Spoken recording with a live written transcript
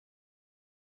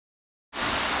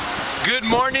Good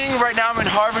morning. Right now I'm in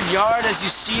Harvard Yard. As you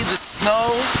see, the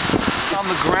snow on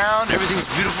the ground, everything's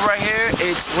beautiful right here.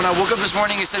 When I woke up this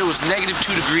morning, it said it was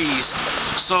 -2 degrees.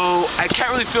 So I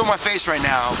can't really feel my face right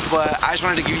now, but I just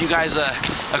wanted to give you guys a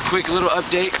quick little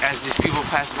update as these people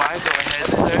pass by. Go ahead,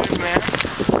 sir, man.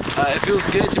 It feels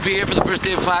good to be here for the first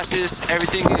day of classes.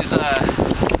 Everything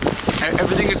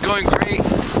is going great.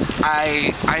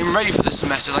 I'm ready for this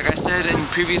semester. Like I said in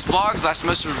previous vlogs, last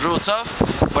semester was real tough,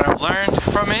 but I've learned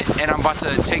from it, and I'm about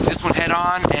to take this one head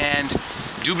on and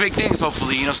do big things,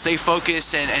 hopefully. You know, stay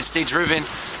focused and stay driven.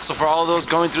 So for all of those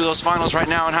going through those finals right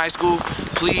now in high school,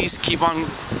 please keep on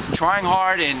trying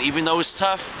hard, and even though it's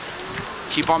tough,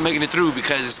 keep on making it through,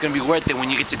 because it's going to be worth it when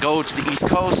you get to go to the East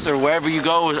Coast or wherever you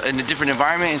go in a different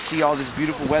environment and see all this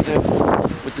beautiful weather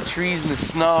with the trees and the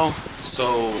snow. So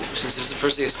since it's the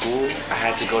first day of school, I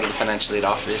had to go to the financial aid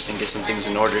office and get some things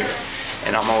in order,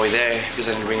 and on my way there, because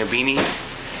I didn't bring a beanie,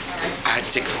 I had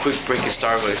to take a quick break at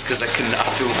Starbucks because I could not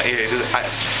feel my ears.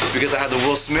 Because I had the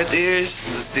Will Smith ears,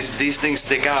 these things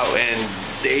stick out and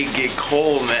they get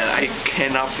cold, man. I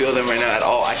cannot feel them right now at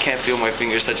all. I can't feel my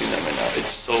fingers touching them right now.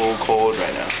 It's so cold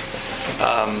right now.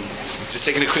 Just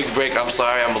taking a quick break. I'm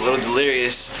sorry, I'm a little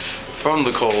delirious from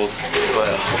the cold,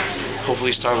 but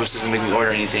hopefully Starbucks doesn't make me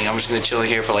order anything. I'm just gonna chill in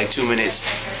here for like 2 minutes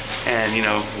and, you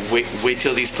know, wait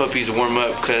till these puppies warm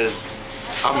up, because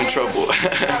I'm in trouble.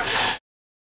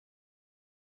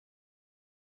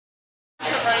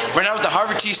 Right now at the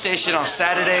Harvard T Station on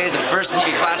Saturday, the first week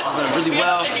of classes went really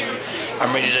well.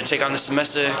 I'm ready to take on this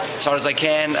semester as hard as I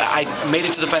can. I made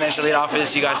it to the financial aid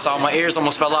office. You guys saw my ears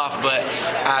almost fell off, but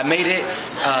I made it.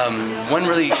 One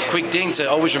really quick thing to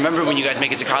always remember when you guys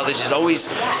make it to college is always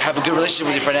have a good relationship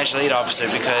with your financial aid officer,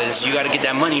 because you got to get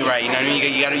that money right. You know what I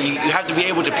mean? You have to be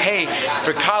able to pay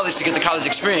for college to get the college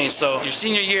experience. So your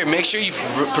senior year, make sure you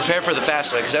prepare for the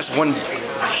FAFSA, because that's one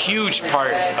huge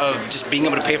part of just being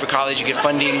able to pay for college. You get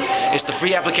funding. It's the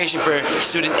free application for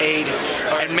student aid,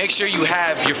 and make sure you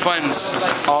have your funds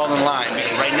all in line.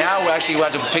 Right now, we're actually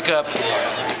about to pick up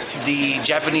the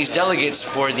Japanese delegates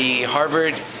for the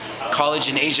Harvard College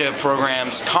in Asia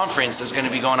Programs Conference that's going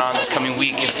to be going on this coming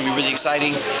week. It's going to be really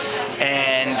exciting,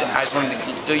 and I just wanted to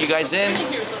fill you guys in.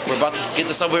 We're about to get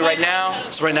the subway right now.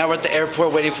 So right now we're at the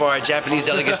airport waiting for our Japanese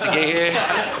delegates to get here.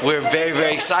 We're very,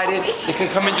 very excited. They can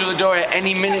come in through the door at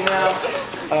any minute now.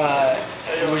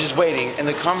 We're just waiting, and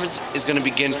the conference is going to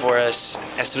begin for us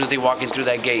as soon as they walk in through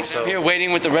that gate. So I'm here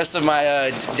waiting with the rest of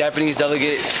my Japanese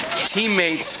delegate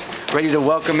teammates, ready to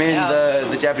welcome in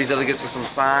the Japanese delegates with some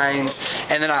signs.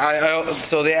 And then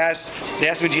so they asked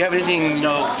me, do you have anything, you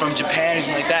know, from Japan,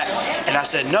 anything like that? And I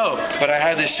said no, but I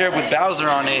have this shirt with Bowser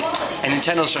on it, and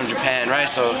Nintendo's from Japan, right?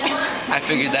 So I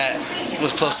figured that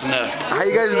was close enough. How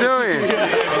you guys doing?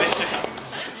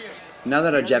 Now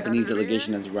that our Japanese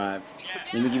delegation has arrived,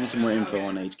 let me give you some more info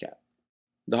on HCAP.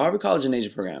 The Harvard College in Asia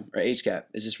program, or HCAP,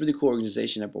 is this really cool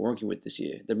organization that we're working with this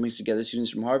year that brings together students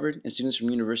from Harvard and students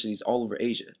from universities all over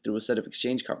Asia through a set of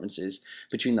exchange conferences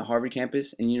between the Harvard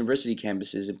campus and university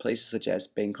campuses in places such as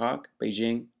Bangkok,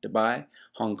 Beijing, Dubai,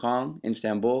 Hong Kong,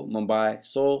 Istanbul, Mumbai,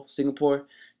 Seoul, Singapore,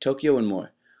 Tokyo, and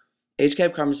more.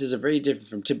 HCAP conferences are very different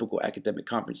from typical academic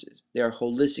conferences. They are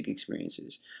holistic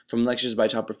experiences. From lectures by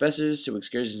top professors to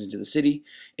excursions into the city,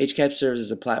 HCAP serves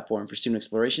as a platform for student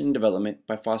exploration and development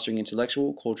by fostering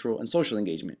intellectual, cultural, and social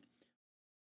engagement.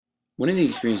 One of the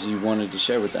experiences we wanted to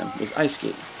share with them was ice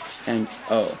skating. And,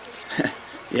 oh,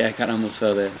 yeah, I kind of almost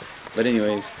fell there. But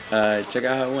anyways, check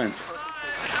out how it went.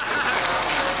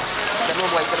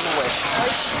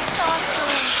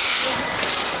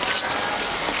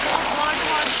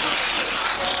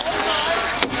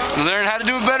 Learn how to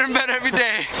do it better and better every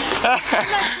day.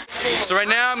 So right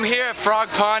now I'm here at Frog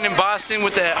Pond in Boston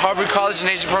with the Harvard College in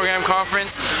Asia Program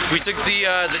Conference. We took the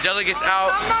delegates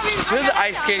out to the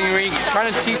ice skating rink,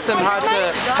 trying to teach them how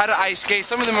to ice skate.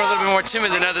 Some of them are a little bit more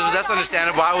timid than others, but that's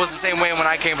understandable. I was the same way when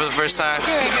I came for the first time.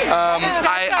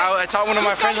 I taught one of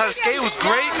my friends how to skate. It was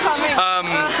great.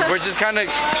 We're just kind of,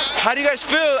 how do you guys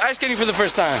feel ice skating for the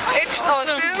first time? It's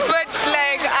awesome, but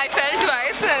like I fell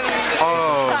twice and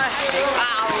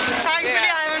thankfully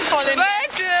I haven't fallen. But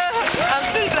I'm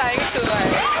still trying to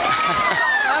survive.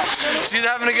 So you're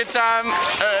having a good time.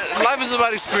 Life is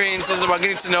about experiences, it's about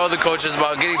getting to know other cultures,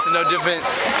 about getting to know different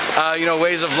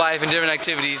ways of life and different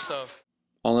activities. So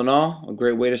all in all, a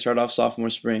great way to start off sophomore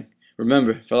spring.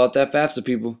 Remember, fill out that FAFSA,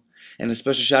 people. And a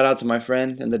special shout out to my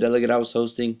friend and the delegate I was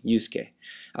hosting, Yusuke.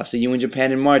 I'll see you in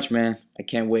Japan in March, man. I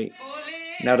can't wait.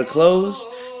 Now to close,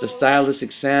 the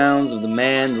stylistic sounds of the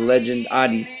man, the legend,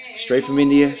 Adi, straight from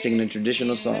India, singing a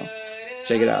traditional song.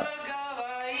 Check it out.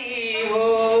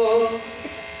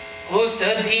 वो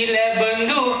सधी ले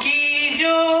बंदूकी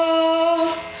जो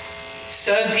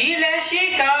सभी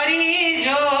लशिका